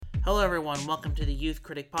Hello, everyone. Welcome to the Youth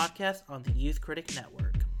Critic podcast on the Youth Critic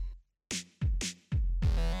Network.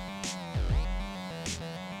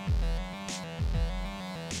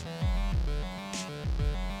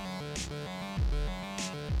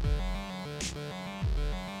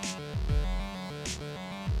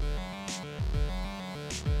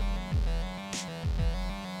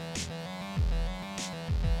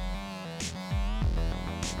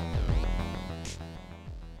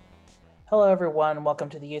 Hello, everyone. Welcome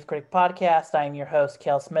to the Youth Critic Podcast. I am your host,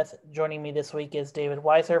 Kel Smith. Joining me this week is David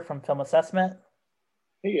Weiser from Film Assessment.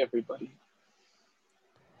 Hey, everybody.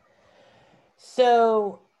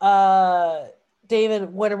 So,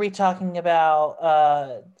 David, what are we talking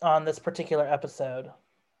about on this particular episode?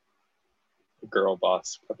 The girl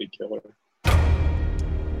boss puppy killer.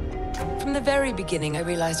 From the very beginning, I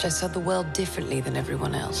realized I saw the world differently than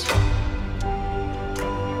everyone else.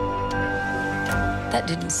 That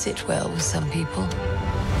didn't sit well with some people.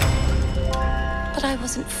 But I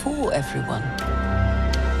wasn't for everyone.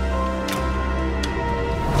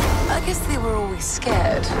 I guess they were always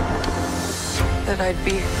scared that I'd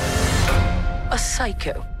be a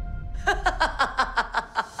psycho.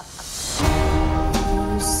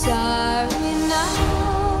 Sorry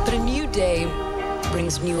now. But a new day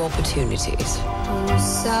brings new opportunities.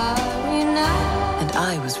 Sorry now. And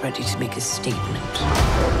I was ready to make a statement.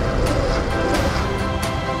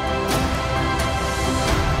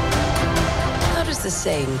 How does the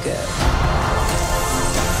saying go?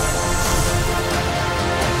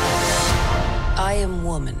 I am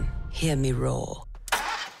woman, hear me roar.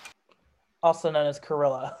 Also known as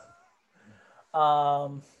Cruella.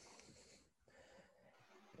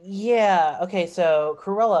 Okay, so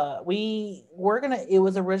Cruella, it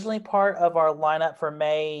was originally part of our lineup for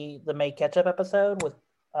the May catch-up episode, with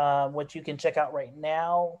which you can check out right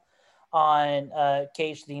now on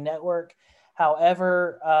KHD Network.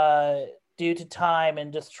 However, due to time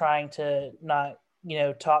and just trying to not,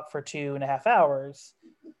 talk for 2.5 hours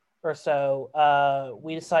or so,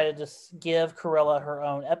 we decided to just give Cruella her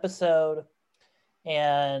own episode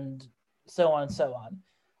and so on and so on.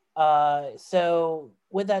 So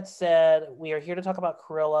with that said, we are here to talk about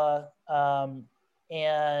Cruella.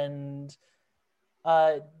 And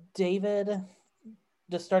David,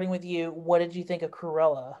 just starting with you, what did you think of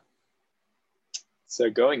Cruella? So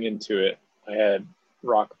going into it, I had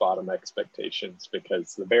rock bottom expectations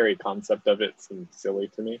because the very concept of it seemed silly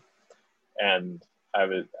to me. And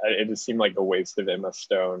it just seemed like a waste of Emma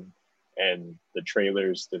Stone, and the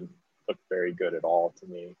trailers didn't look very good at all to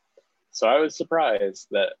me. So I was surprised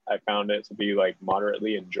that I found it to be like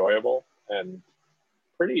moderately enjoyable and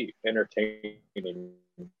pretty entertaining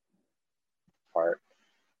part.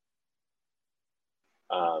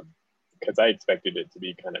 Because I expected it to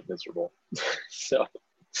be kind of miserable. So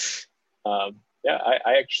I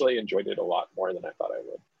actually enjoyed it a lot more than I thought I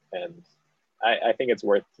would. And I think it's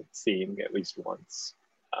worth seeing at least once.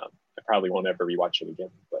 I probably won't ever rewatch it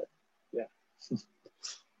again, but yeah.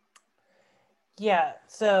 Yeah,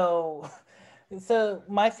 so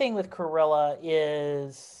my thing with Cruella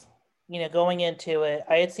is, going into it,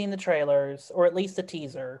 I had seen the trailers, or at least the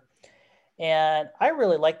teaser, and I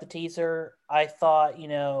really liked the teaser. I thought,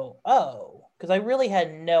 because I really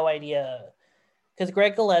had no idea, because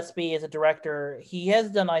Greg Gillespie is a director, he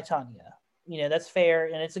has done I, Tonya. That's fair,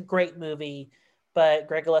 and it's a great movie, but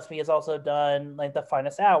Greg Gillespie has also done, like, The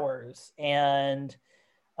Finest Hours, and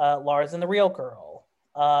Lars and the Real Girl.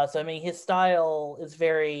 So, I mean, his style is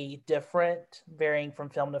very different, varying from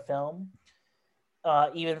film to film,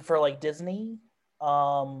 even for, like, Disney.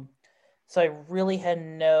 So I really had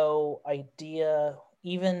no idea.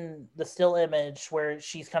 Even the still image where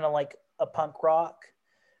she's kind of like a punk rock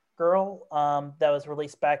girl, that was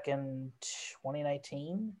released back in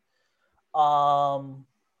 2019.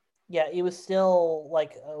 It was still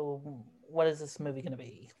like, oh, what is this movie going to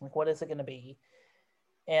be? Like, what is it going to be?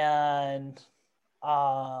 And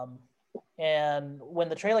when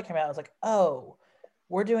the trailer came out, I was like, oh,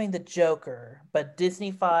 we're doing the Joker, but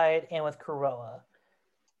Disney-fied and with Cruella.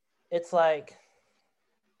 It's like,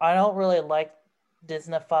 I don't really like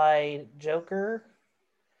Disney-fied Joker,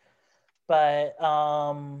 but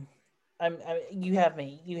you have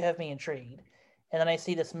me intrigued. And then I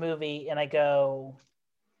see this movie and I go,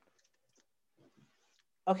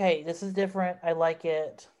 okay, this is different. I like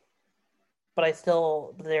it, but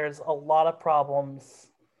there's a lot of problems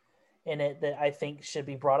in it that I think should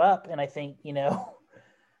be brought up, and I think,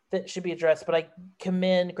 that should be addressed. But I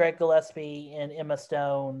commend Greg Gillespie and Emma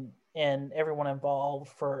Stone and everyone involved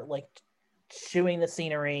for, like, chewing the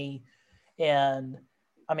scenery and,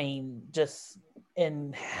 I mean, just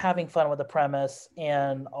in having fun with the premise,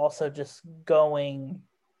 and also just going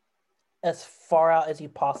as far out as you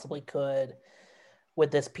possibly could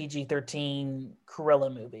with this PG-13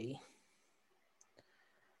 Cruella movie.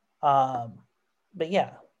 But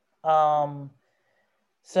yeah.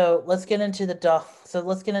 So let's get into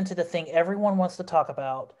the thing everyone wants to talk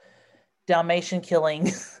about. Dalmatians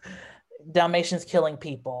killing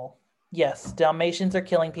people. Yes, Dalmatians are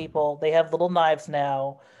killing people. They have little knives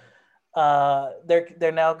now.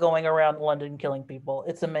 They're now going around London killing people.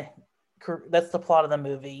 That's the plot of the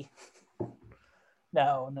movie.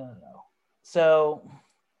 No. So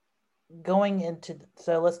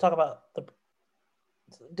let's talk about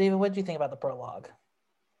David. What did you think about the prologue?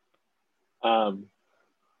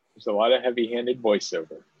 There's a lot of heavy-handed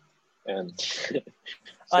voiceover, and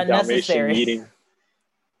unnecessary.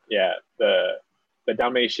 The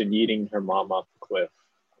Dalmatian yeeting her mom off the cliff.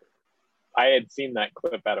 I had seen that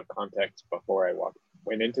clip out of context before I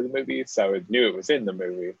went into the movie, so I knew it was in the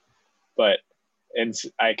movie. And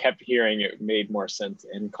I kept hearing it made more sense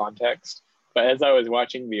in context. But as I was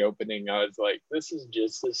watching the opening, I was like, this is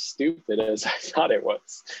just as stupid as I thought it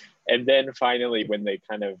was. And then finally, when they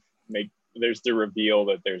kind of there's the reveal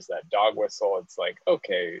that there's that dog whistle, it's like,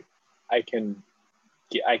 okay, I can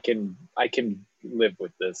live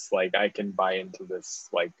with this. Like, I can buy into this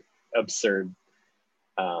like absurd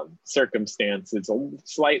circumstance. It's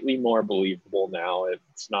slightly more believable now.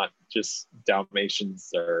 It's not just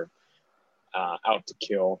Dalmatians are out to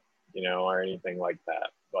kill, or anything like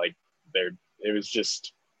that. Like, it was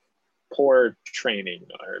just poor training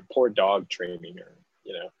or poor dog training, or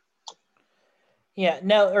Yeah,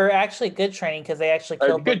 no, or actually good training, because they actually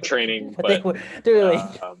killed good training, but they were doing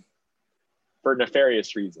for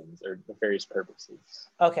nefarious reasons or nefarious purposes.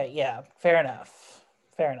 Okay, yeah, fair enough.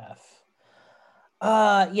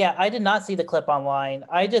 Yeah, I did not see the clip online.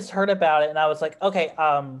 I just heard about it and I was like, okay,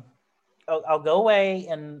 I'll go away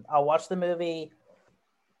and I'll watch the movie.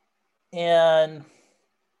 And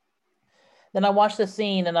then I watched the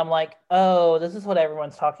scene and I'm like, oh, this is what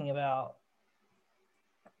everyone's talking about.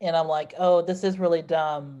 And I'm like, oh, this is really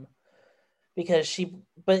dumb, because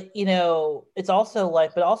it's also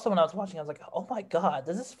like, but also when I was watching, I was like, oh my God,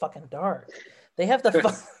 this is fucking dark. They have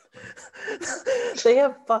they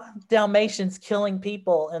have Dalmatians killing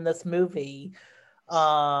people in this movie.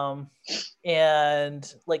 And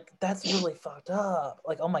like, that's really fucked up.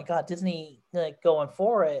 Like, oh my God, Disney like going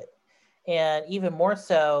for it. And even more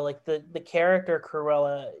so, like the character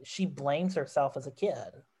Cruella, she blames herself as a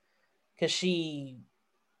kid because she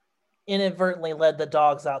inadvertently led the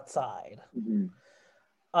dogs outside. Mm-hmm.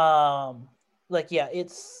 Like, yeah,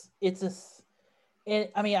 it's this.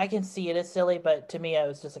 I mean, I can see it as silly, but to me, I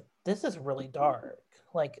was just like, this is really dark.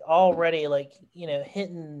 Like, already, like,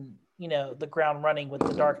 hitting, the ground running with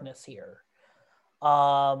the darkness here.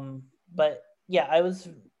 But yeah, I was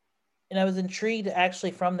intrigued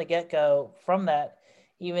actually from the get-go from that,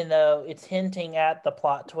 even though it's hinting at the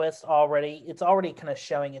plot twist already. It's already kind of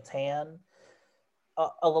showing its hand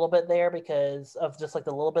a little bit there because of just like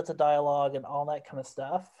the little bits of dialogue and all that kind of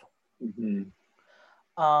stuff. Mm-hmm.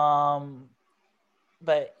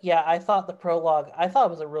 But yeah, I thought the prologue, it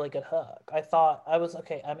was a really good hook. I thought I was,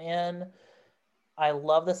 okay, I'm in. I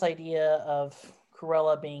love this idea of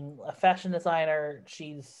Cruella being a fashion designer.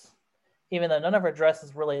 Even though none of her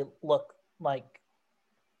dresses really look like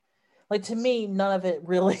to me, none of it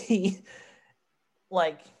really,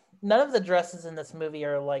 like, none of the dresses in this movie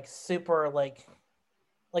are like super, like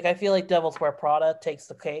I feel like Devil's Wear Prada takes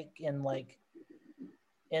the cake in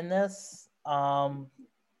this.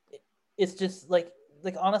 It's just like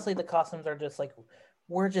honestly, the costumes are just like,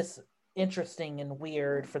 we're just interesting and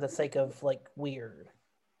weird for the sake of like weird.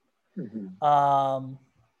 Mm-hmm.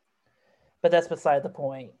 But that's beside the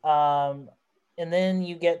point. And then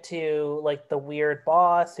you get to like the weird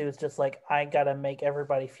boss who's just like, I gotta make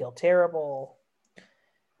everybody feel terrible.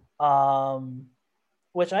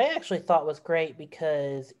 Which I actually thought was great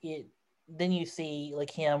because then you see like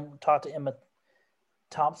him talk to Emma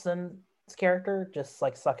Thompson's character just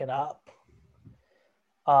like suck it up.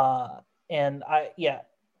 And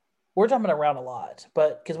we're jumping around a lot,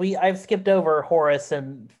 but because I've skipped over Horace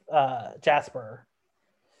and Jasper.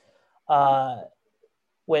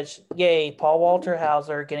 Which, yay, Paul Walter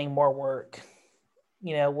Hauser getting more work.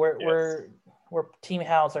 We're Team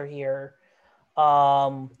Hauser here.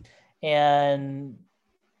 And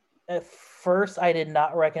at first I did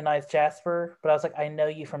not recognize Jasper, but I was like, I know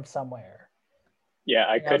you from somewhere. Yeah,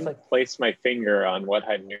 I couldn't place my finger on what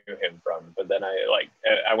I knew him from, but then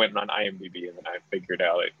I went on IMDb and then I figured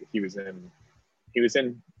out he was in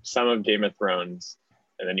some of Game of Thrones,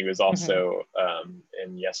 and then he was also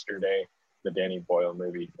in Yesterday, the Danny Boyle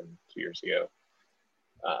movie from 2 years ago.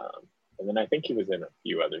 And then I think he was in a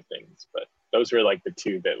few other things, but those were like the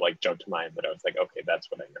two that like jumped to mind that I was like, okay, that's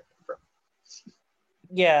what I know him from.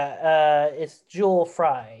 Yeah, it's Jewel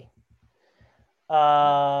Fry.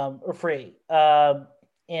 Or Free.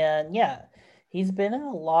 And yeah, he's been in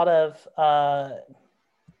a lot of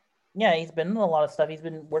he's been in a lot of stuff. He's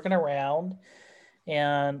been working around,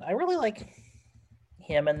 and I really like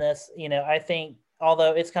him in this. I think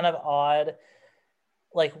although it's kind of odd,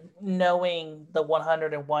 like knowing the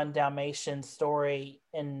 101 Dalmatians story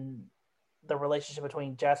and the relationship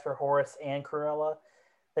between Jasper Horace and Cruella,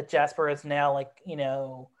 that Jasper is now like,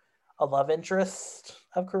 a love interest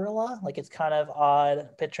of Cruella. Like it's kind of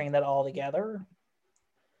odd picturing that all together.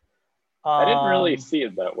 I didn't really see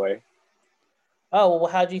it that way. Oh,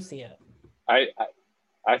 well, how'd you see it? I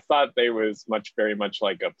thought they was very much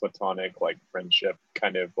like a platonic like friendship,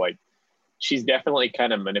 kind of like she's definitely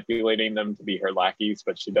kind of manipulating them to be her lackeys,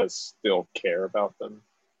 but she does still care about them.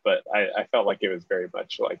 But I felt like it was very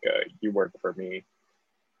much like a you work for me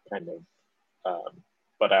kind of.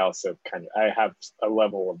 But I also I have a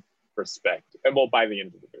level of respect. And well, by the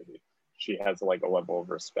end of the movie, she has like a level of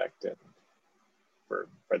respect and for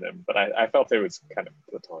them. But I felt it was kind of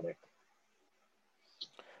platonic.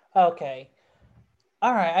 Okay.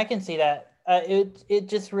 All right, I can see that. It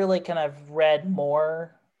just really kind of read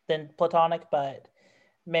more than platonic, but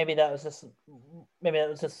maybe that was just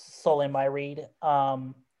solely my read.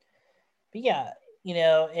 But yeah,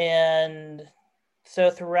 and so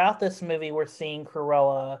throughout this movie, we're seeing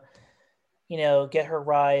Cruella, get her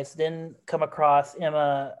rise, then come across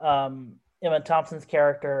Emma Thompson's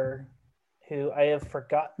character, who I have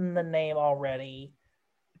forgotten the name already,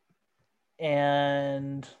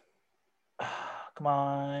 and come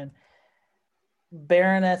on,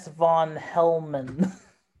 Baroness von Hellman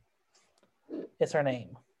is her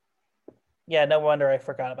name. Yeah, no wonder I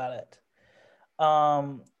forgot about it.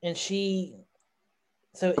 And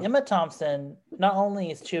so Emma Thompson not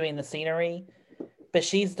only is chewing the scenery, but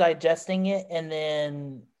she's digesting it and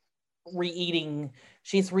then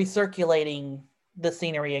she's recirculating the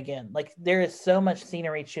scenery again. Like there is so much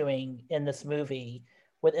scenery chewing in this movie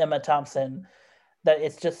with Emma Thompson that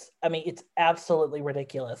it's just, it's absolutely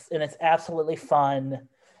ridiculous and it's absolutely fun.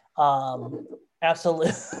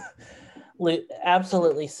 Absolutely,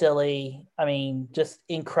 absolutely silly. Just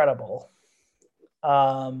incredible.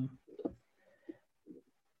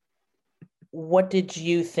 What did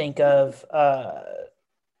you think of? I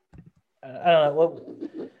don't know.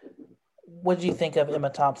 What did you think of Emma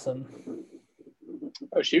Thompson?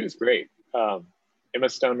 Oh, she was great. Emma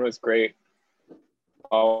Stone was great.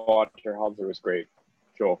 Walter Hauser was great.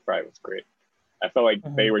 Joel Fry was great. I felt like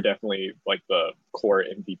they were definitely like the core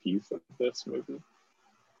MVPs of this movie.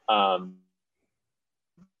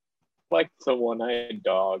 Like the one-eyed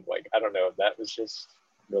dog, like I don't know, that was just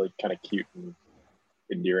really kind of cute and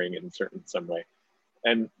endearing in some way.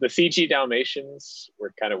 And the CG Dalmatians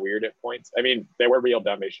were kind of weird at points. They were real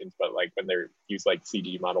Dalmatians, but like when they're used like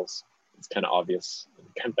CG models, it's kind of obvious.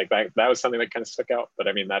 Kind of like that was something that kind of stuck out. But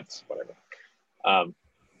that's whatever.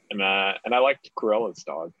 And I liked Cruella's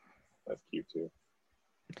dog. That's cute too.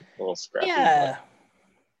 A little scrappy. Yeah. But...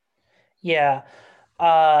 Yeah.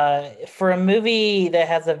 For a movie that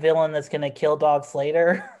has a villain that's going to kill dogs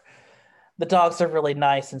later, the dogs are really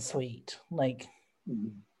nice and sweet. Like,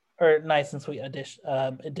 or nice and sweet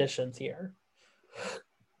additions here.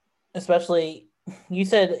 Especially, you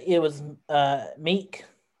said it was Meek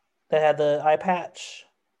that had the eye patch.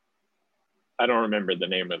 I don't remember the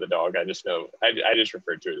name of the dog. I just know I just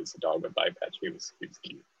referred to it as a dog with eye patch. He was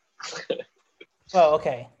cute. Oh,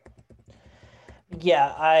 okay.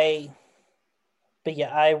 Yeah, I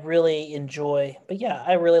really enjoy. But yeah,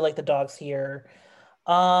 I really like the dogs here.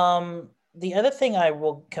 The other thing I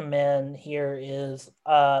will commend here is,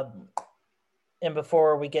 and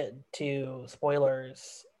before we get to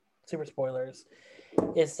spoilers, super spoilers,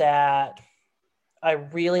 is that I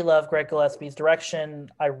really love Greg Gillespie's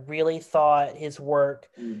direction. I really thought his work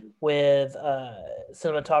with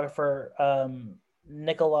cinematographer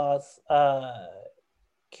Nicholas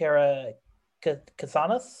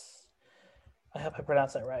Kasanas. I hope I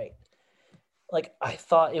pronounced that right. Like, I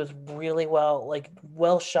thought it was really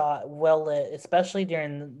well shot, well lit, especially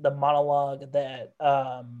during the monologue that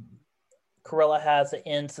Cruella has that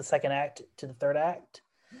ends the second act to the third act.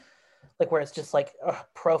 Like, where it's just like a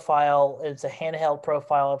profile, it's a handheld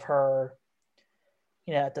profile of her,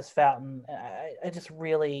 at this fountain. I just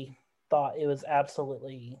really thought it was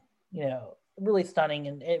absolutely, really stunning,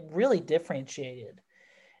 and it really differentiated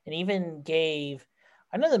and even gave...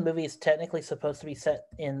 I know the movie is technically supposed to be set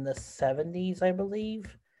in the 70s, I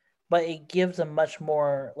believe, but it gives a much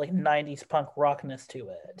more like 90s punk rockness to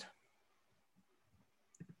it.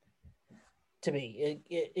 to me.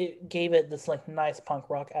 It gave it this like nice punk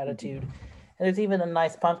rock attitude. And there's even a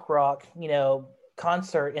nice punk rock,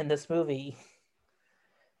 concert in this movie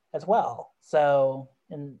as well. So,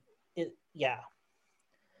 and it, yeah.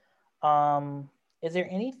 Is there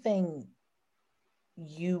anything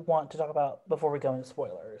you want to talk about before we go into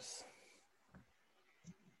spoilers?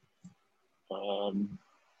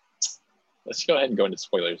 Let's go ahead and go into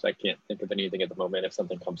spoilers. I can't think of anything at the moment. If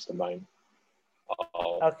something comes to mind,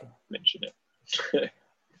 I'll mention it.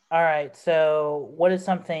 All right. So what's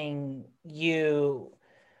something that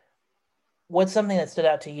stood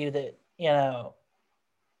out to you that,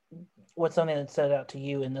 what's something that stood out to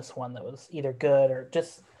you in this one that was either good or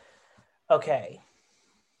just okay?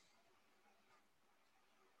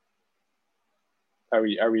 Are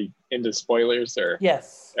we into spoilers or?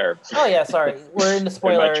 Yes. Or, oh yeah, sorry. We're into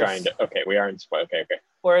spoilers. Am I trying to? Okay, we are in spoilers. Okay.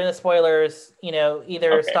 We're in the spoilers.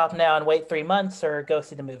 Either stop now and wait 3 months or go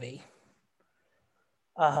see the movie.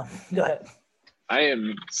 Go ahead. I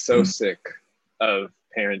am so sick of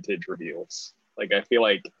parentage reveals. Like, I feel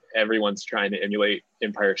like everyone's trying to emulate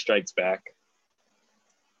Empire Strikes Back,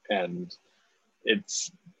 and it's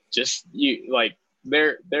just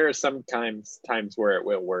there are some times where it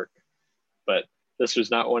will work, but this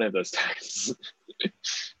was not one of those times.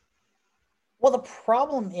 Well, the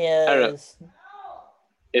problem is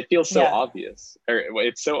it feels so obvious, or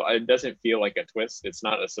it doesn't feel like a twist. It's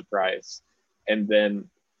not a surprise. And then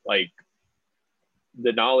like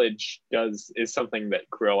the knowledge is something that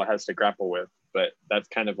Cruella has to grapple with, but that's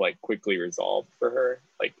kind of like quickly resolved for her,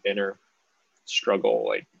 like inner struggle.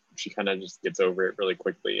 Like she kind of just gets over it really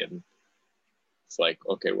quickly, and it's like,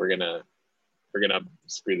 okay, we're gonna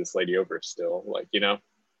screw this lady over still,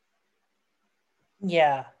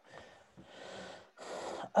 Yeah.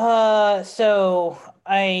 So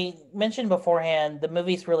I mentioned beforehand the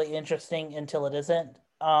movie's really interesting until it isn't.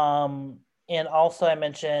 And also I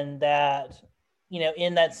mentioned that,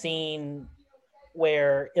 in that scene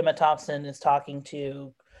where Emma Thompson is talking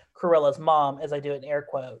to Cruella's mom, as I do it in air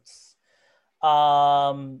quotes,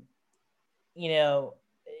 the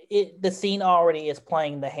scene already is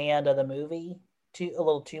playing the hand of the movie a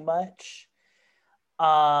little too much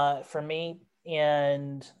for me.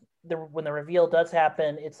 And when the reveal does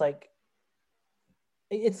happen, it's like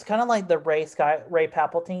it's kind of like the Ray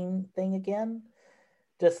Palpatine thing again,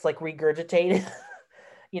 just like regurgitated,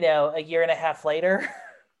 a year and a half later.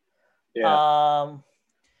 Yeah.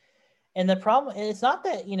 And the problem, it's not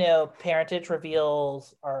that parentage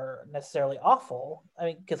reveals are necessarily awful. I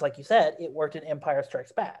mean, because like you said, it worked in Empire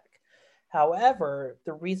Strikes Back. However,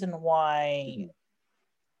 the reason why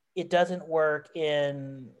it doesn't work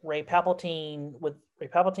in Ray Palpatine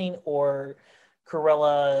or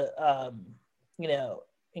Cruella,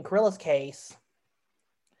 in Cruella's case,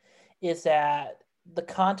 is that the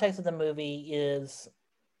context of the movie is,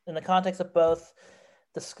 in the context of both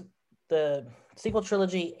the sequel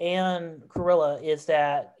trilogy and Cruella, is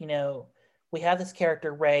that we have this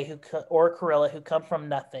character Ray or Cruella who come from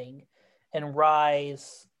nothing and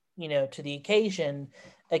rise to the occasion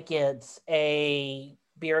against a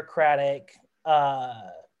bureaucratic,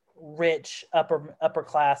 rich upper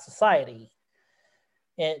class society,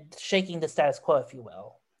 and shaking the status quo, if you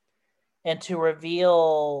will. And to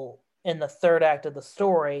reveal in the third act of the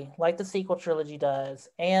story, like the sequel trilogy does,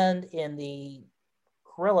 and in the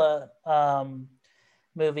Cruella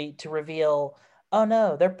movie, to reveal, oh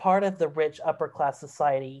no, they're part of the rich upper class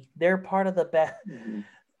society. They're part of the best.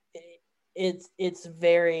 It's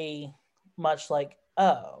very much like,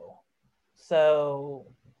 oh, so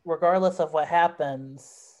regardless of what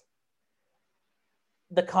happens,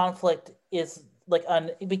 the conflict is like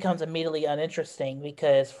it becomes immediately uninteresting,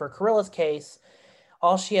 because for Cruella's case,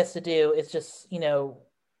 all she has to do is just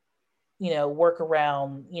work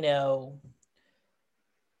around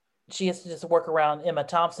she has to just work around Emma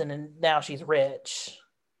Thompson, and now she's rich.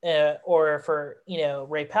 Or for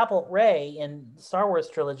Ray in Star Wars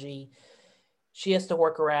trilogy, she has to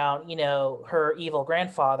work around her evil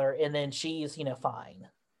grandfather, and then she's fine.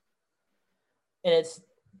 And it's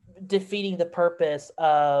defeating the purpose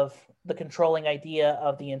of the controlling idea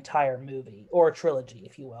of the entire movie, or trilogy,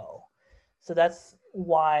 if you will. So that's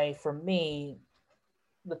why, for me,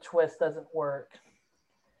 the twist doesn't work.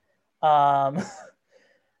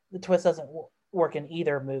 The twist doesn't work in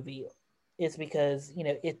either movie, is because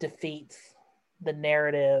it defeats the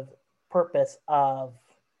narrative purpose of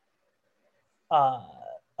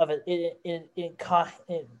it.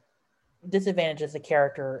 It disadvantages the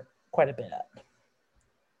character quite a bit.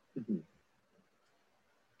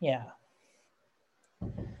 Yeah.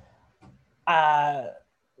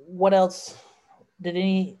 What else?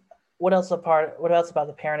 what else about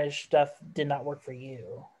the parentage stuff did not work for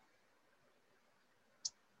you?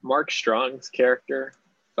 Mark Strong's character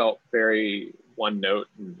felt very one note,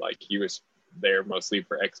 and like he was there mostly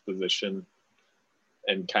for exposition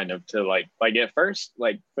and kind of to like at first,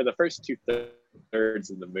 like for the first 2/3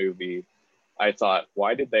 of the movie, I thought,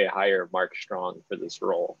 why did they hire Mark Strong for this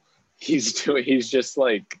role? He's just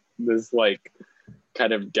like this like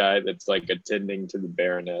kind of guy that's like attending to the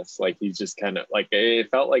Baroness. Like he's just kind of like, it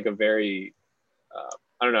felt like a very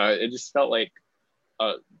I don't know, it just felt like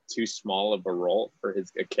too small of a role for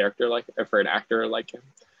a character like, for an actor like him.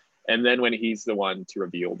 And then when he's the one to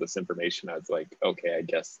reveal this information, I was like, okay, I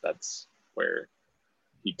guess that's where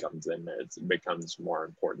he comes in. It becomes more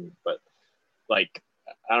important. But like,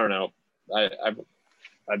 I don't know,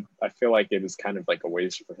 I feel like it was kind of like a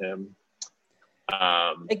waste for him.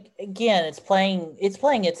 Again, it's playing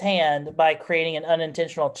its hand by creating an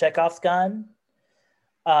unintentional Chekhov's gun.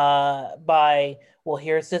 By, well,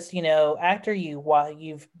 here's this, actor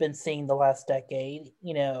you've been seeing the last decade,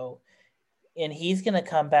 and he's gonna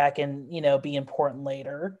come back and be important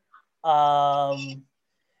later. And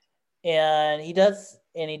he does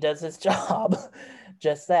his job,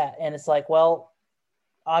 just that. And it's like, well,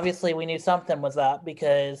 obviously we knew something was up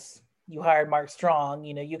because you hired Mark Strong.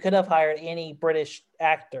 You could have hired any British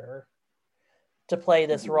actor to play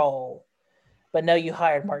this role, but no, you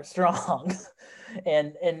hired Mark Strong.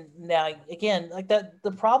 and now again, like that,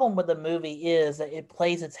 the problem with the movie is that it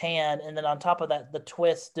plays its hand, and then on top of that, the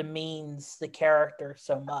twist demeans the character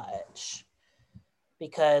so much,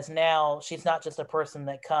 because now she's not just a person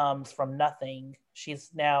that comes from nothing.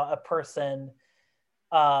 She's now a person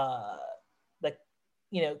that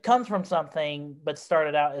comes from something but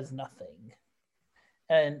started out as nothing.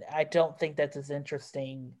 And I don't think that's as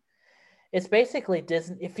interesting. It's basically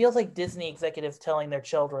Disney. It feels like Disney executives telling their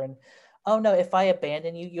children, oh no, if I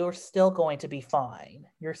abandon you, you're still going to be fine.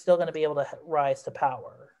 You're still going to be able to rise to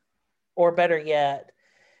power. Or better yet,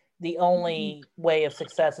 the only way of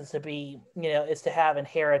success is to have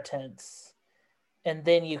inheritance, and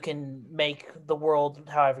then you can make the world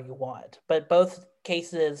however you want. But both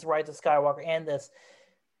cases, Rise of Skywalker and this,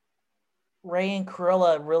 Rey and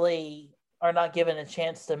Cruella really are not given a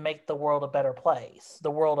chance to make the world a better place, the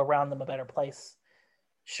world around them a better place.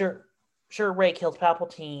 Sure, Rey kills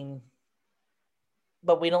Palpatine,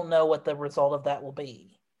 but we don't know what the result of that will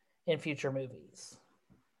be in future movies.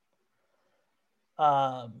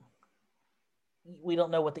 We don't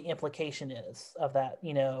know what the implication is of that,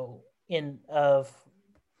 of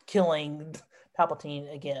killing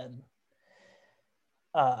Palpatine again.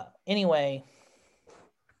 Anyway,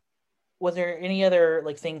 was there any other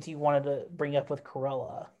things you wanted to bring up with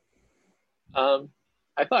Cruella?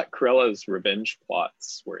 I thought Cruella's revenge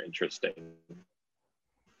plots were interesting.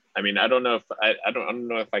 I mean, I don't know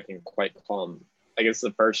if I can quite call them. I guess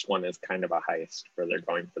the first one is kind of a heist where they're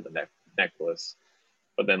going for the necklace,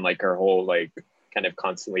 but then her whole kind of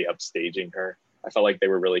constantly upstaging her. I felt like they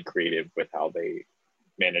were really creative with how they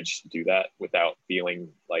managed to do that without feeling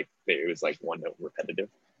like it was one note repetitive.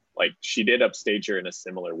 She did upstage her in a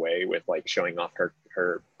similar way with showing off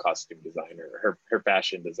her costume designer, her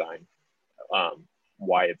fashion design,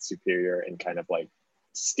 why it's superior, and kind of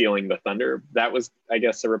stealing the thunder. That was, I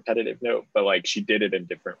guess, a repetitive note, but she did it in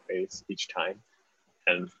different ways each time.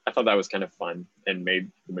 And I thought that was kind of fun and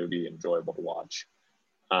made the movie enjoyable to watch.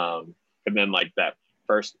 And then that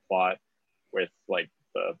first plot with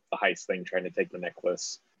the heist thing, trying to take the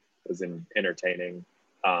necklace, was entertaining.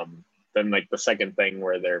 Then the second thing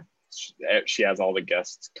where she has all the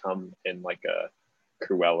guests come in a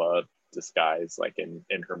Cruella disguise, in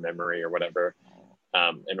her memory or whatever,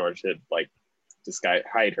 in order to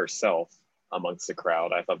hide herself amongst the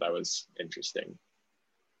crowd. I thought that was interesting.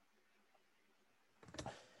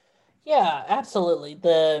 Yeah, absolutely.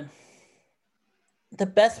 The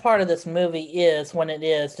best part of this movie is when it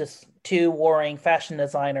is just two warring fashion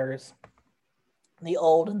designers, the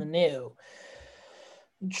old and the new,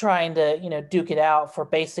 trying to duke it out for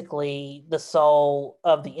basically the soul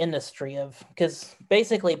of the industry, because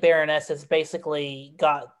basically Baroness has basically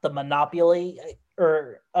got the monopoly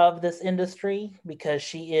of this industry, because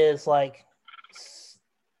she is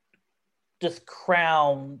just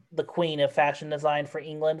crowned the queen of fashion design for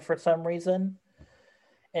England for some reason.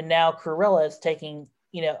 And now Cruella is taking,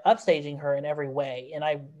 upstaging her in every way. And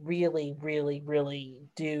I really, really, really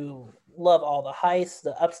do love all the heists,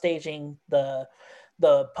 the upstaging, the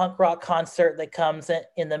punk rock concert that comes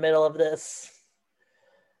in the middle of this.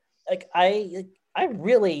 I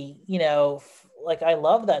really, I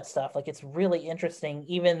love that stuff. It's really interesting,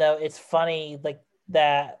 even though it's funny,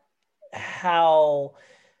 that how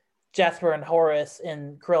Jasper and Horace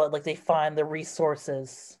and Cruella, like they find the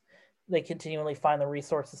resources. They continually find the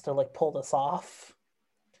resources to like pull this off.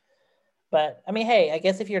 But I mean, hey, I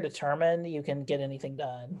guess if you're determined, you can get anything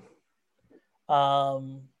done.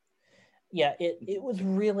 Yeah, it was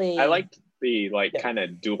really. I liked the kind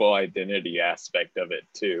of dual identity aspect of it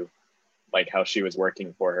too, like how she was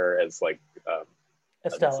working for her as like an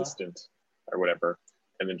assistant or whatever,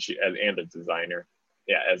 and then and a designer,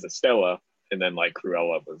 as Estella, and then like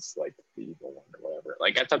Cruella was like the evil one or whatever.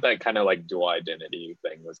 Like I thought that kind of like dual identity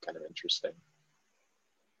thing was kind of interesting.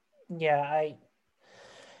 I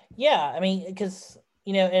mean, because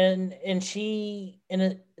and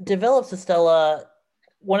it develops Estella.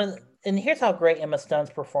 And here's how great Emma Stone's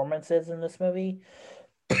performance is in this movie.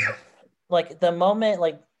 Like the moment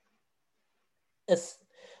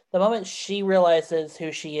she realizes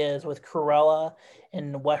who she is with Cruella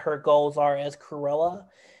and what her goals are as Cruella,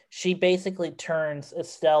 she basically turns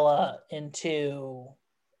Estella to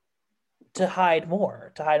hide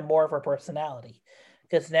more of her personality,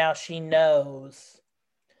 because now she knows,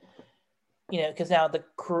 because now the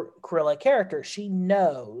Cruella character, she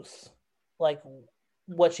knows like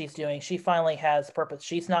what she's doing. She finally has purpose.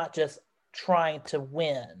 She's not just trying to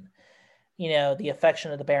win, the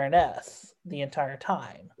affection of the Baroness the entire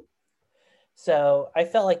time. So I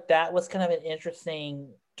felt like that was kind of an interesting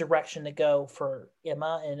direction to go for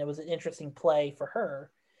Emma, and it was an interesting play for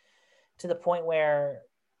her, to the point where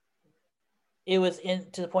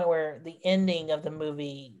the ending of the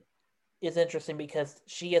movie is interesting, because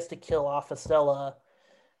she has to kill off Estella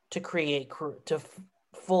to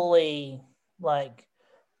fully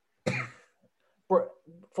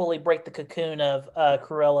fully break the cocoon of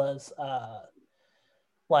Cruella's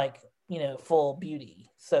full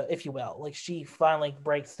beauty, so if you will. Like she finally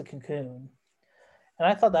breaks the cocoon, and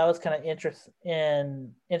I thought that was kind of interesting,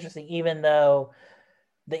 even though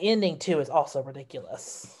the ending too is also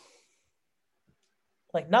ridiculous.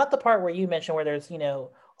 Like not the part where you mentioned where there's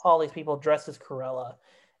all these people dressed as Cruella.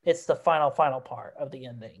 It's the final part of the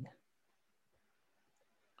ending.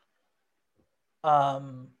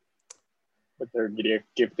 But they're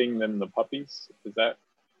gifting them the puppies. Is that?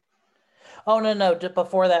 Oh no! Just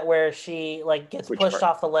before that, where she gets pushed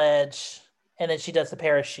off the ledge, and then she does the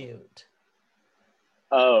parachute.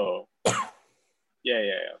 Oh.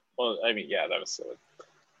 Yeah. Well, I mean, that was silly.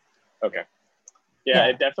 Okay. Yeah,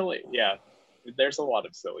 it definitely. Yeah, there's a lot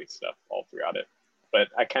of silly stuff all throughout it, but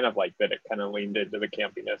I kind of like that it kind of leaned into the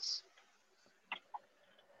campiness.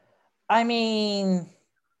 I mean,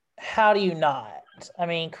 how do you not? I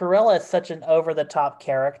mean, Cruella is such an over-the-top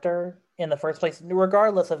character in the first place,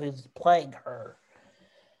 regardless of who's playing her.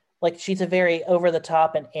 Like, she's a very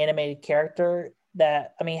over-the-top and animated character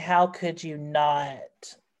that, I mean, how could you not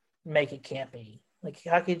make it campy? Like,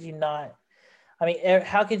 how could you not? I mean,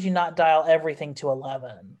 how could you not dial everything to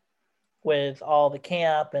 11 with all the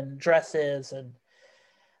camp and dresses and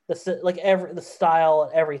the style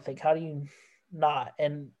and everything? How do you not?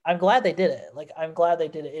 And I'm glad they did it.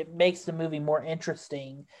 It makes the movie more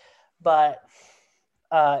interesting, but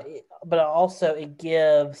also it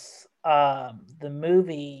gives the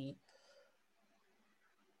movie,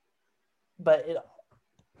 but it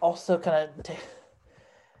also kind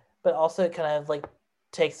of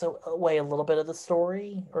takes away a little bit of the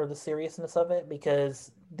story or the seriousness of it,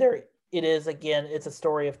 because it's a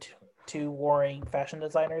story of two warring fashion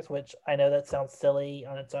designers, which I know that sounds silly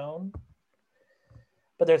on its own,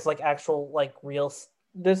 but there's the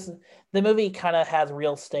movie kind of has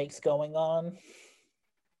real stakes going on,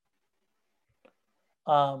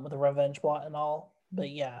 with the revenge plot and all. But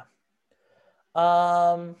yeah,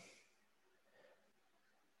 and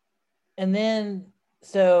then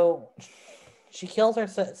so she kills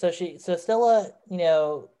herself. So Stella,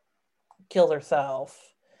 kills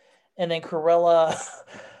herself, and then Cruella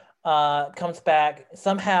comes back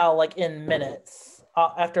somehow, in minutes,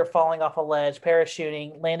 after falling off a ledge,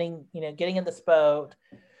 parachuting, landing, getting in this boat.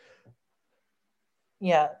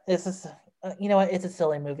 Yeah, this is, you know what? It's a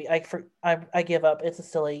silly movie. I give up. It's a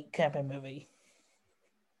silly camping movie.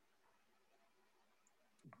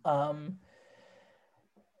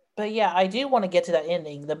 But yeah, I do want to get to that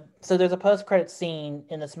ending. So there's a post-credit scene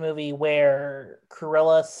in this movie where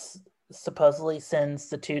Cruella supposedly sends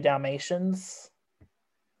the 2 Dalmatians.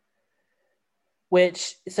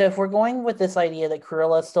 So if we're going with this idea that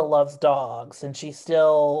Cruella still loves dogs, and she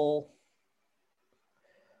still,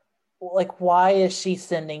 why is she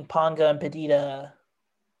sending Pongo and Perdita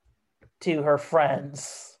to her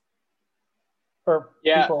friends? Or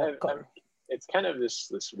people? It's kind of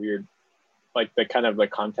this weird, the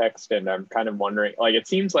context, and I'm kind of wondering, it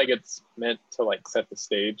seems like it's meant to set the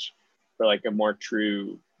stage for like a more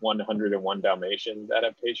true 101 Dalmatians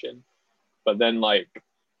adaptation. But then like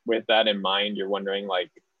with that in mind, you're wondering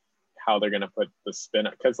like how they're going to put the spin,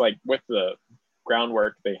 because like with the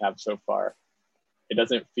groundwork they have so far, it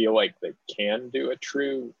doesn't feel like they can do a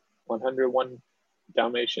true 101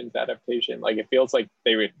 Dalmatians adaptation. Like it feels like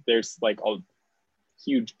there's like a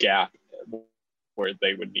huge gap where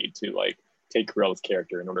they would need to like take Cruella's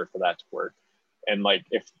character in order for that to work. And like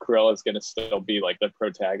if Cruella is going to still be like the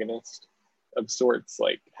protagonist of sorts,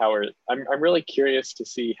 like I'm really curious to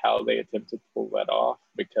see how they attempt to pull that off,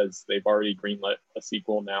 because they've already greenlit a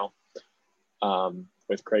sequel now,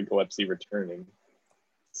 with Craig Gillespie returning.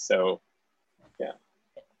 So yeah.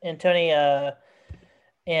 And Tony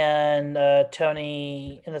and the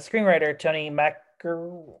screenwriter Tony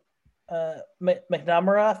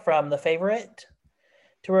McNamara from The Favorite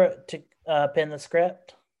to pen the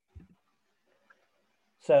script.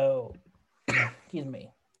 So, excuse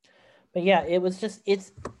me. But yeah,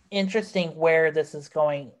 it's interesting where this is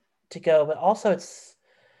going to go, but also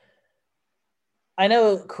I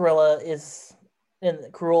know Cruella is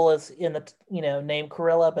in the name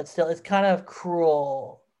Cruella, but still it's kind of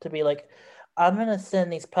cruel to be like, I'm gonna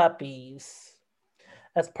send these puppies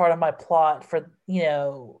as part of my plot for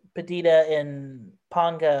Perdita and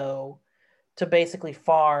Pongo to basically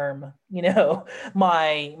farm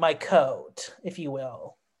my coat, if you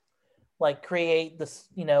will, like create this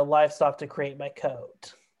livestock to create my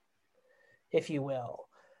coat, if you will,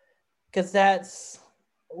 because that's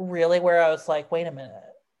really where I was like, wait a minute,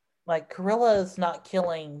 like Cruella is not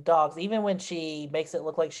killing dogs, even when she makes it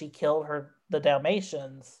look like she killed the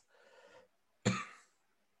Dalmatians.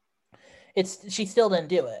 She still didn't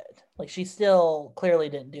do it. Like she still clearly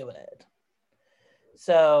didn't do it.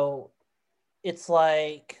 So it's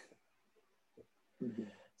like,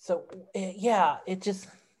 so yeah, it just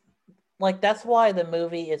like that's why the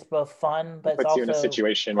movie is both fun, but it puts you in a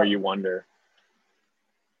situation where you wonder.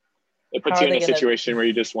 It puts you in a situation where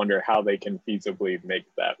you just wonder how they can feasibly make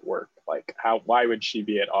that work. Like why would she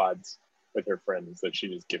be at odds with her friends that she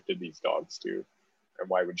just gifted these dogs to? And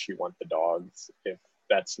why would she want the dogs if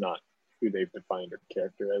that's not who they've defined her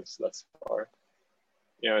character as thus far?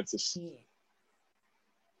 It's just...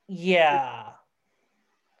 Yeah.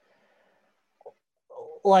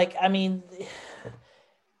 Like, I mean,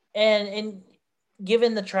 and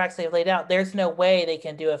given the tracks they've laid out, there's no way they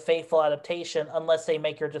can do a faithful adaptation unless they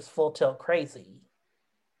make her just full tilt crazy.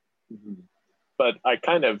 Mm-hmm. But I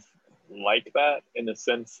kind of like that in the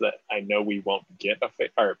sense that I know we won't get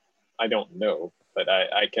or I don't know, but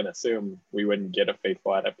I can assume we wouldn't get a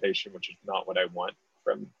faithful adaptation, which is not what I want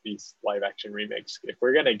from these live action remakes. If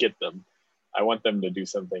we're going to get them, I want them to do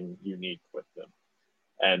something unique with them.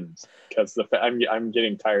 And because I'm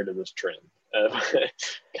getting tired of this trend of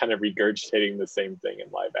kind of regurgitating the same thing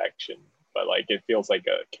in live action, but like it feels like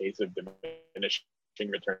a case of diminishing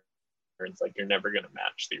returns. Like you're never going to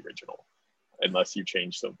match the original unless you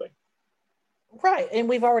change something. Right, and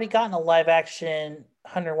we've already gotten a live action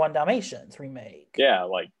 101 Dalmatians remake. Yeah,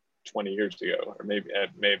 like 20 years ago, or maybe it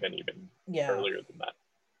may have been even earlier than that.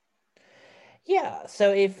 Yeah,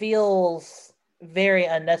 so it feels very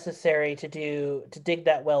unnecessary to dig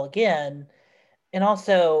that well again. And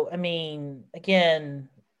also, I mean, again,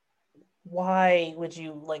 why would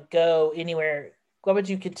you like go anywhere? Why would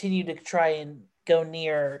you continue to try and go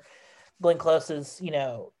near Glenn Close's,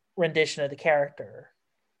 rendition of the character?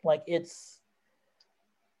 Like it's...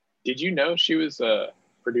 Did you know she was a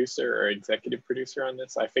producer or executive producer on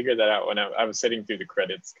this? I figured that out when I was sitting through the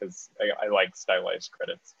credits, because I like stylized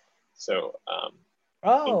credits. So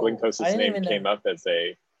Glenn Close's name came up as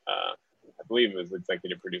I believe it was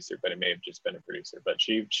executive producer, but it may have just been a producer. But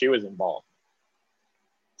she was involved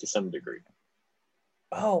to some degree.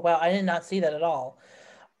 Oh wow, I did not see that at all.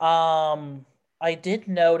 I did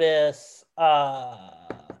notice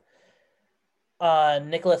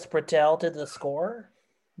Nicholas Britell did the score.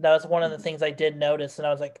 That was one of the things I did notice, and I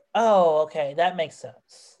was like, oh, okay, that makes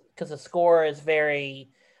sense. Because the score is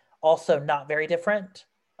also not very different.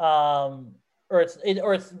 Or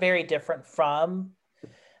it's very different from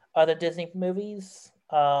other Disney movies.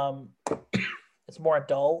 It's more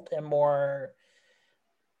adult and more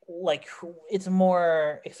like it's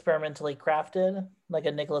more experimentally crafted, like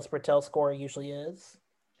a Nicholas Britell score usually is.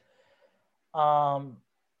 But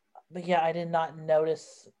yeah, I did not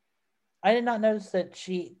notice that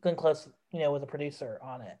Glenn Close, was a producer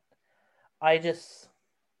on it. I didn't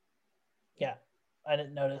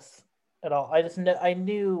notice at all. I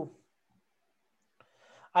knew.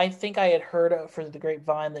 I think I had heard for the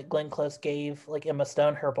grapevine that Glenn Close gave like Emma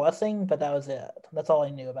Stone her blessing, but that was it. That's all I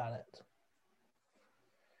knew about it.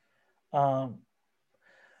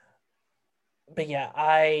 but yeah,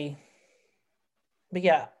 but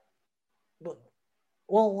yeah,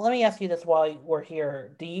 well, let me ask you this while we're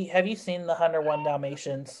here. Have you seen the 101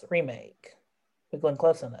 Dalmatians remake with Glenn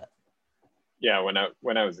Close in it? Yeah, when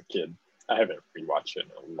I was a kid, I haven't rewatched it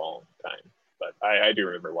in a long time, but I do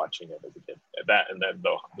remember watching it as a kid. That and then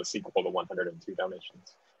the sequel to 102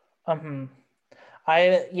 Dalmatians.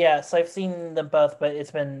 Yes, I've seen them both, but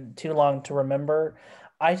it's been too long to remember.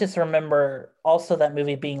 I just remember also that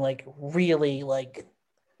movie being like really like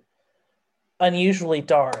unusually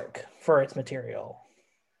dark for its material.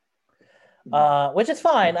 Which is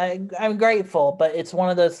fine. I'm grateful, but it's one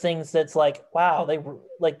of those things that's like, wow, they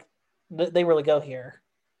really go here.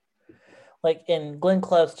 Like in Glenn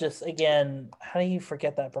Close, just again, how do you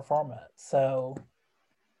forget that performance? So,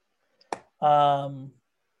 um,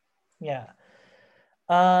 yeah.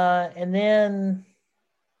 And then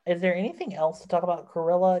is there anything else to talk about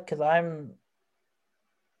Cruella? Because I'm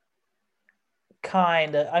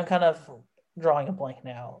kind of drawing a blank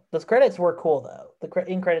now. Those credits were cool though. The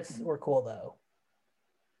in credits were cool though.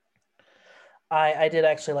 I did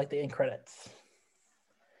actually like the end credits.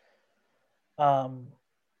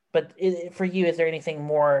 But for you, is there anything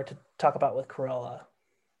more to talk about with Cruella?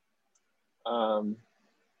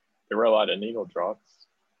 There were a lot of needle drops.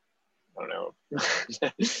 I don't know.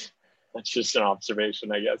 That's just an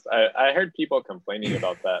observation, I guess. I heard people complaining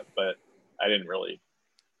about that, but I didn't really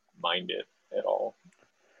mind it at all.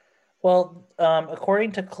 Well,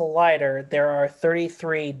 according to Collider, there are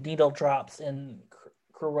 33 needle drops in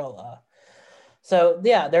Cruella. So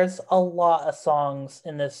yeah, there's a lot of songs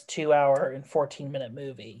in this 2 hour and 14-minute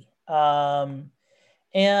movie. And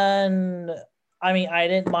I mean, I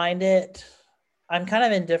didn't mind it. I'm kind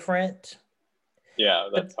of indifferent. Yeah,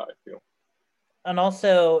 that's how I feel. And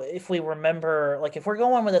also, if we remember, like if we're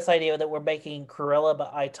going with this idea that we're making Cruella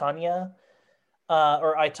but I, Tonya,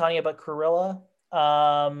 or I, Tonya but Cruella,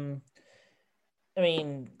 I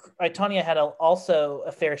mean, I, Tonya had also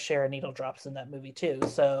a fair share of needle drops in that movie too.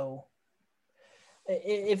 So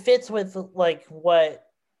it fits with like what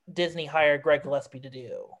Disney hired Greg Gillespie to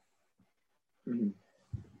do. Mm-hmm.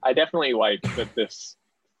 I definitely like that this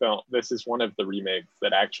film. This is one of the remakes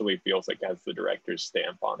that actually feels like it has the director's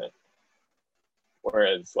stamp on it.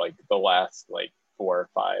 Whereas like the last like 4 or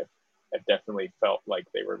 5, it definitely felt like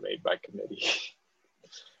they were made by committee.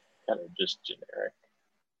 Kind of just generic.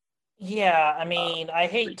 Yeah, I mean, I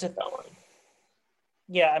hate to.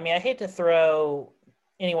 Yeah, I mean, I hate to throw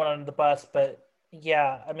anyone under the bus, but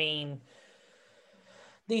yeah, I mean,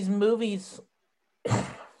 these movies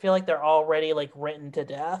feel like they're already like written to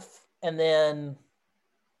death, and then,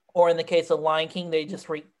 or in the case of Lion King, they just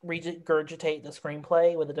regurgitate the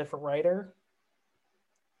screenplay with a different writer,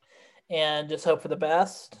 and just hope for the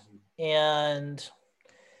best. And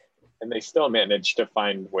they still manage to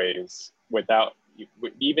find ways without,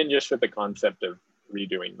 even just with the concept of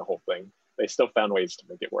redoing the whole thing, they still found ways to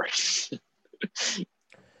make it worse.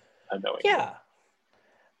 Unknowingly. Yeah.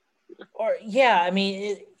 Or yeah, I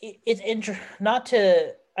mean, it's not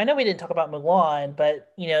to. I know we didn't talk about Mulan,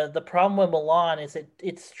 but you know the problem with Mulan is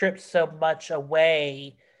it strips so much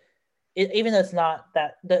away. Even though it's not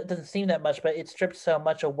that doesn't seem that much, but it strips so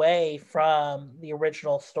much away from the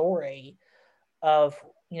original story of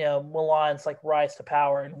Mulan's like rise to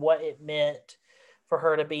power and what it meant for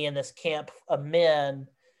her to be in this camp of men,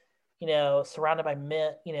 surrounded by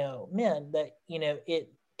men that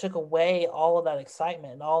it took away all of that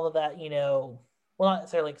excitement and all of that, well, not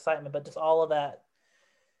necessarily excitement, but just all of that,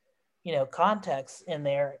 context in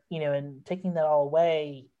there, and taking that all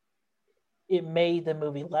away, it made the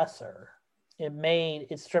movie lesser.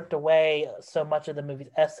 It stripped away so much of the movie's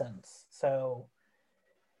essence. So,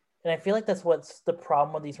 and I feel like that's what's the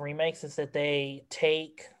problem with these remakes is that they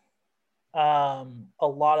take a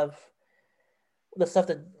lot of the stuff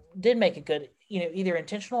that did make it good, either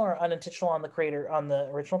intentional or unintentional on the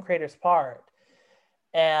original creator's part,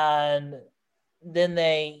 and then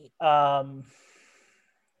they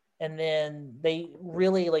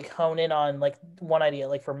really like hone in on like one idea.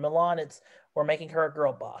 Like for Milan, it's we're making her a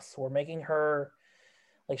girl boss. We're making her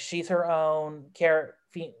like she's her own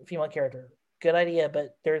female character. Good idea,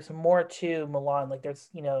 but there's more to Mulan. Like there's,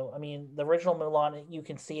 I mean, the original Mulan, you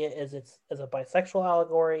can see it as a bisexual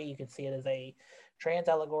allegory. You can see it as a trans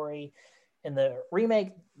allegory. In the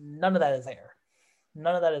remake, none of that is there.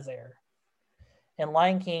 None of that is there. In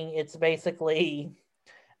Lion King, it's basically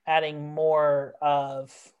adding more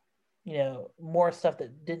of, more stuff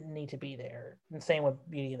that didn't need to be there. And same with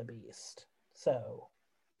Beauty and the Beast. So,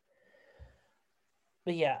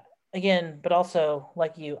 but yeah, again, but also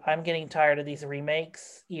like you, I'm getting tired of these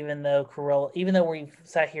remakes. Even though we've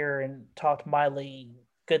sat here and talked mildly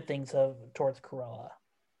good things towards Cruella.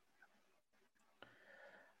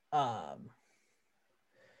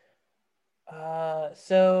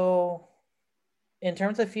 So in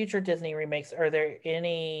terms of future Disney remakes, are there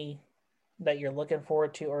any that you're looking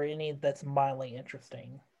forward to, or any that's mildly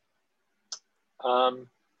interesting? The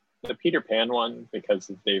Peter Pan one, because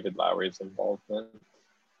of David Lowery's involvement,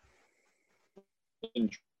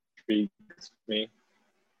 intrigues me.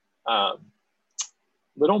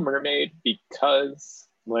 Little Mermaid, because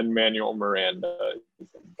Lin-Manuel Miranda is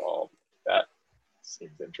involved. That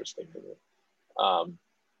seems interesting to me.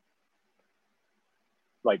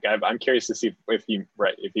 Like I'm curious to see if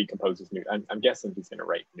he composes new. I'm guessing he's going to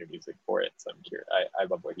write new music for it. So I'm curious. I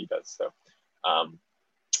love what he does. So I'm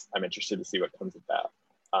interested to see what comes of that.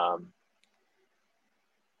 I'm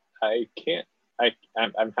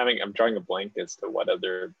drawing a blank as to what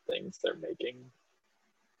other things they're making.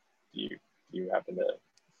 Do you happen to?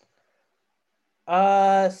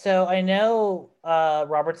 So I know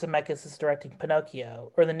Robert Zemeckis is directing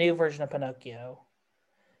Pinocchio, or the new version of Pinocchio,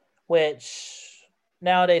 which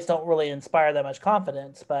nowadays don't really inspire that much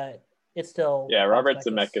confidence, but it's still Robert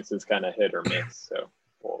Zemeckis is kind of hit or miss, so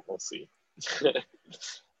we'll see.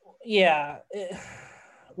 Yeah,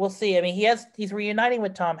 we'll see. I mean, he's reuniting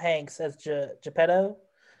with Tom Hanks as Geppetto.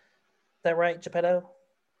 Is that right, Geppetto?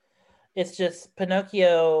 It's just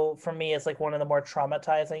Pinocchio for me is like one of the more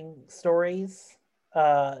traumatizing stories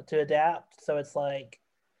to adapt. So it's like,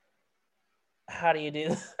 how do you do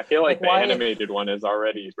this? I feel like the animated one is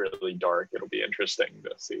already really dark. It'll be interesting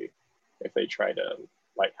to see if they try to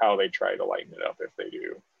how they try to lighten it up, if they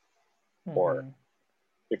do, or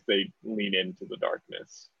if they lean into the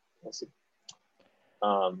darkness. We'll see.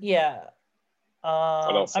 Yeah.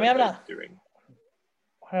 What else I mean, are they doing?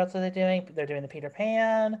 What else are they doing? They're doing the Peter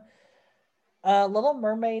Pan. Little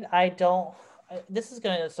Mermaid, this is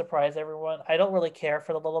going to surprise everyone. I don't really care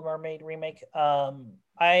for the Little Mermaid remake.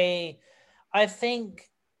 I think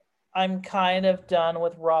I'm kind of done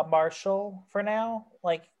with Rob Marshall for now.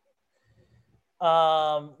 Like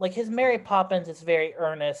his Mary Poppins is very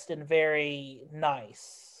earnest and very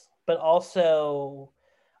nice, but also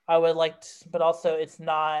it's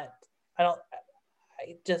not. I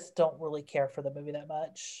just don't really care for the movie that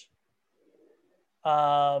much.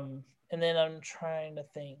 And then I'm trying to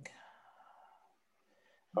think.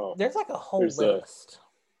 Oh, there's like a whole list.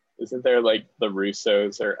 Isn't there like the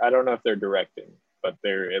Russos, or I don't know if they're directing, but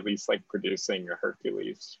they're at least like producing a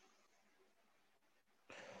Hercules.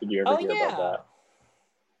 Did you ever hear about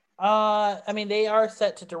that? I mean, they are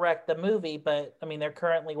set to direct the movie, but I mean, they're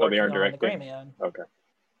currently working on The Gray Man. Okay.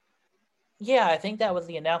 Yeah, I think that was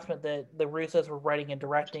the announcement that the Russos were writing and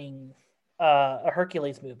directing a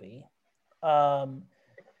Hercules movie.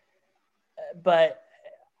 But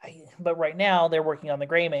right now they're working on The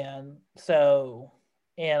Gray Man. So,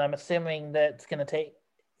 and I'm assuming that it's going to take,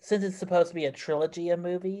 since it's supposed to be a trilogy of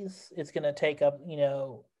movies, it's going to take up,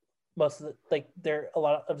 most of a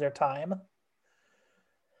lot of their time.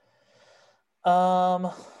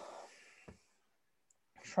 But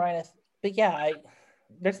yeah,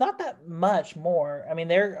 there's not that much more. I mean,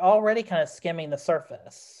 they're already kind of skimming the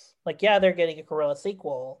surface. Like, yeah, they're getting a Cruella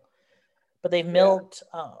sequel, but they've milked,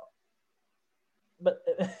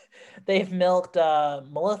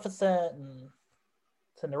 Maleficent and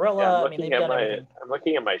Cinderella. Yeah, I mean, they've done everything. I'm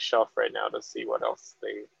looking at my shelf right now to see what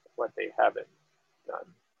they haven't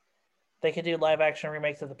done. They could do live action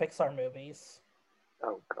remakes of the Pixar movies.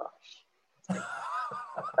 Oh gosh.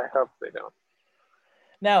 I hope they don't.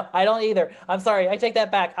 No, I don't either. I'm sorry. I take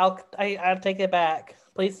that back. I'll take it back.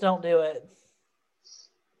 Please don't do it.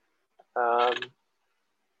 I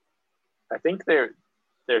think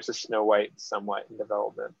there's a Snow White somewhat in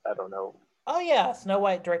development. I don't know. Oh yeah, Snow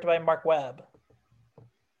White directed by Mark Webb.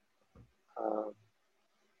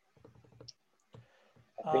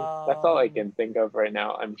 I think that's all I can think of right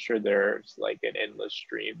now. I'm sure there's like an endless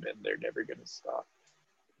stream and they're never going to stop.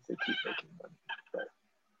 They keep making them. But...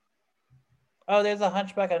 Oh, there's a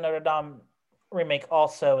Hunchback of Notre Dame remake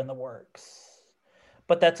also in the works.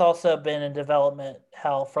 But that's also been in development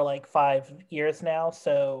hell for like 5 years now.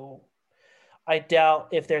 So I doubt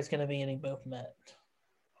if there's going to be any movement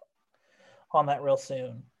on that real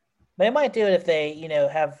soon. They might do it if they,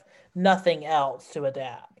 have nothing else to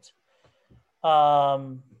adapt.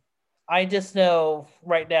 I just know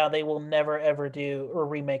right now they will never ever do a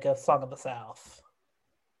remake of Song of the South.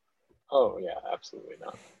 Oh yeah, absolutely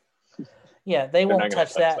not. Yeah, they won't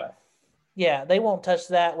touch that. Yeah, they won't touch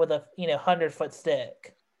that with a 100-foot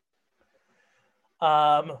stick.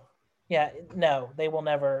 Yeah, no, they will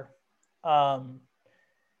never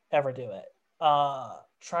ever do it.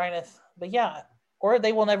 But yeah, or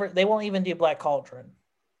they won't even do Black Cauldron.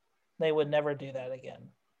 They would never do that again.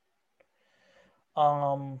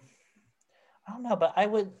 I don't know, but I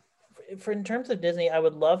would, for in terms of Disney, I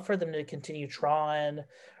would love for them to continue Tron.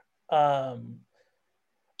 Didn't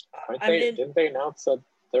they announce a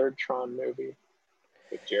third Tron movie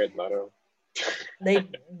with Jared Leto? They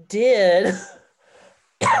did.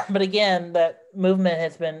 But again, that movement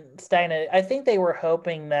has been stagnant. I think they were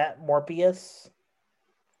hoping that Morbius,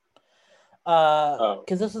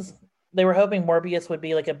 because they were hoping Morbius would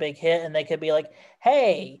be like a big hit, and they could be like,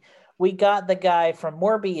 "Hey, we got the guy from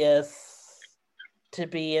Morbius to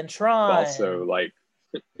be in Tron." Also, like,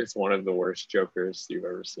 it's one of the worst Jokers you've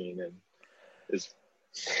ever seen, and is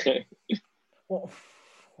well,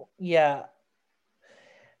 yeah.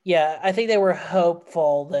 I think they were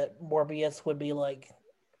hopeful that Morbius would be like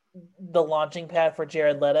the launching pad for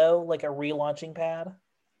Jared Leto, like a relaunching pad,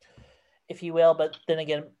 if you will. But then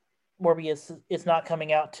again, Morbius is not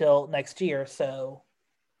coming out till next year, so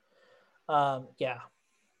yeah,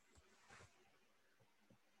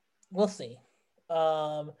 we'll see.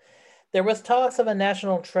 There was talks of a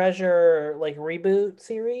National Treasure like reboot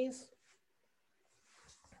series,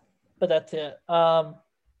 but that's it.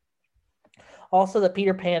 Also, the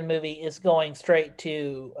Peter Pan movie is going straight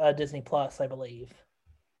to Disney Plus, I believe.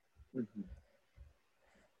 Mm-hmm.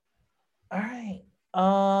 All right.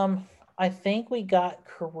 I think we got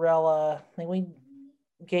Cruella. I think we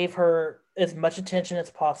gave her as much attention as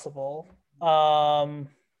possible.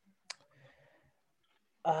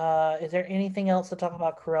 Is there anything else to talk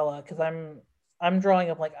about Cruella? Because I'm drawing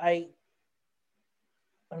a blank.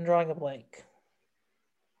 I'm drawing a blank.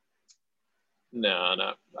 No,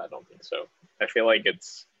 I don't think so. I feel like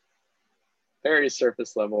it's very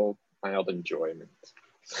surface level, mild enjoyment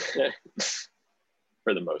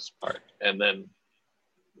for the most part. And then,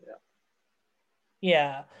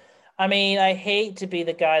 yeah. I mean, I hate to be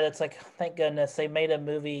the guy that's like, thank goodness they made a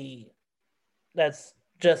movie that's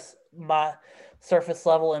just my surface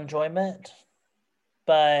level enjoyment.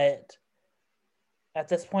 But at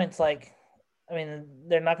this point, it's like, I mean,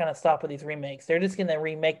 they're not going to stop with these remakes. They're just going to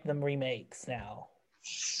remake them remakes now.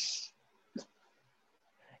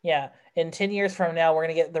 Yeah, in 10 years from now, we're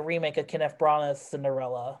going to get the remake of Kenneth Branagh's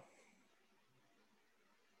Cinderella.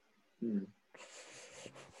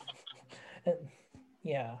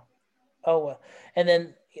 Yeah. Oh, and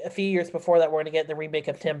then a few years before that, we're going to get the remake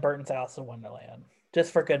of Tim Burton's Alice in Wonderland,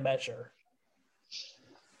 just for good measure.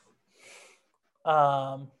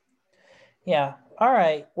 Yeah. All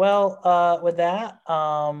right. Well, with that,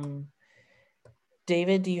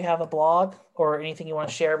 David, do you have a blog or anything you want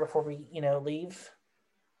to share before we, leave?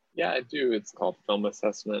 Yeah, I do. It's called Film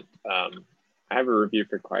Assessment. I have a review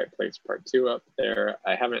for Quiet Place Part 2 up there.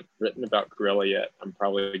 I haven't written about Cruella yet. I'm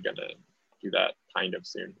probably going to do that kind of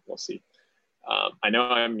soon. We'll see. I know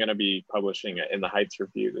I'm going to be publishing an In the Heights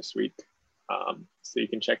review this week. So you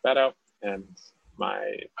can check that out. And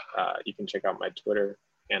you can check out my Twitter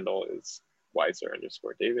handle is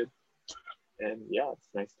wiser_David. And yeah, it's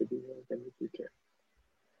nice to be here again with you, Karen.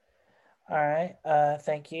 All right.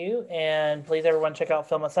 Thank you. And please, everyone, check out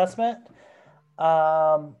Film Assessment.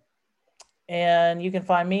 And you can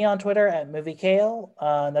find me on Twitter at MovieKale.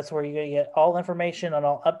 That's where you're going to get all information on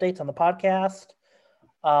all updates on the podcast.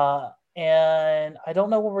 And I don't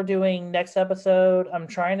know what we're doing next episode. I'm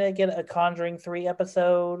trying to get a Conjuring 3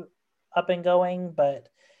 episode up and going, but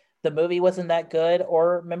the movie wasn't that good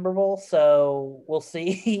or memorable, so we'll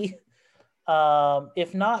see.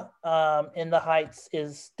 If not, In the Heights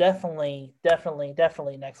is definitely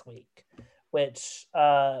next week, which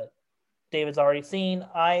David's already seen.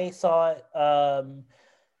 I saw it a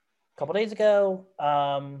couple days ago,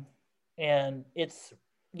 and it's,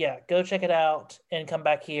 go check it out and come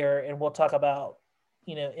back here and we'll talk about,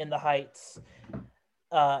 In the Heights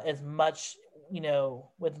as much,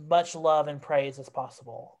 with much love and praise as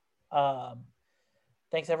possible.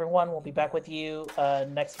 Thanks, everyone. We'll be back with you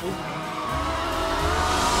next week.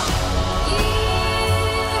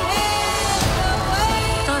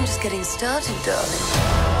 I'm just getting started, darling.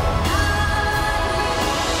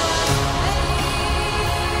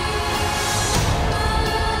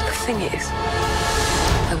 The thing is,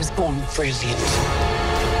 I was born brilliant,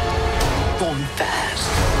 born bad,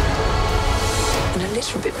 and a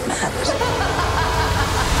little bit mad.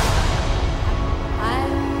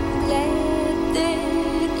 I'm glad that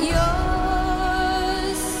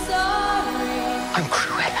you're sorry. I'm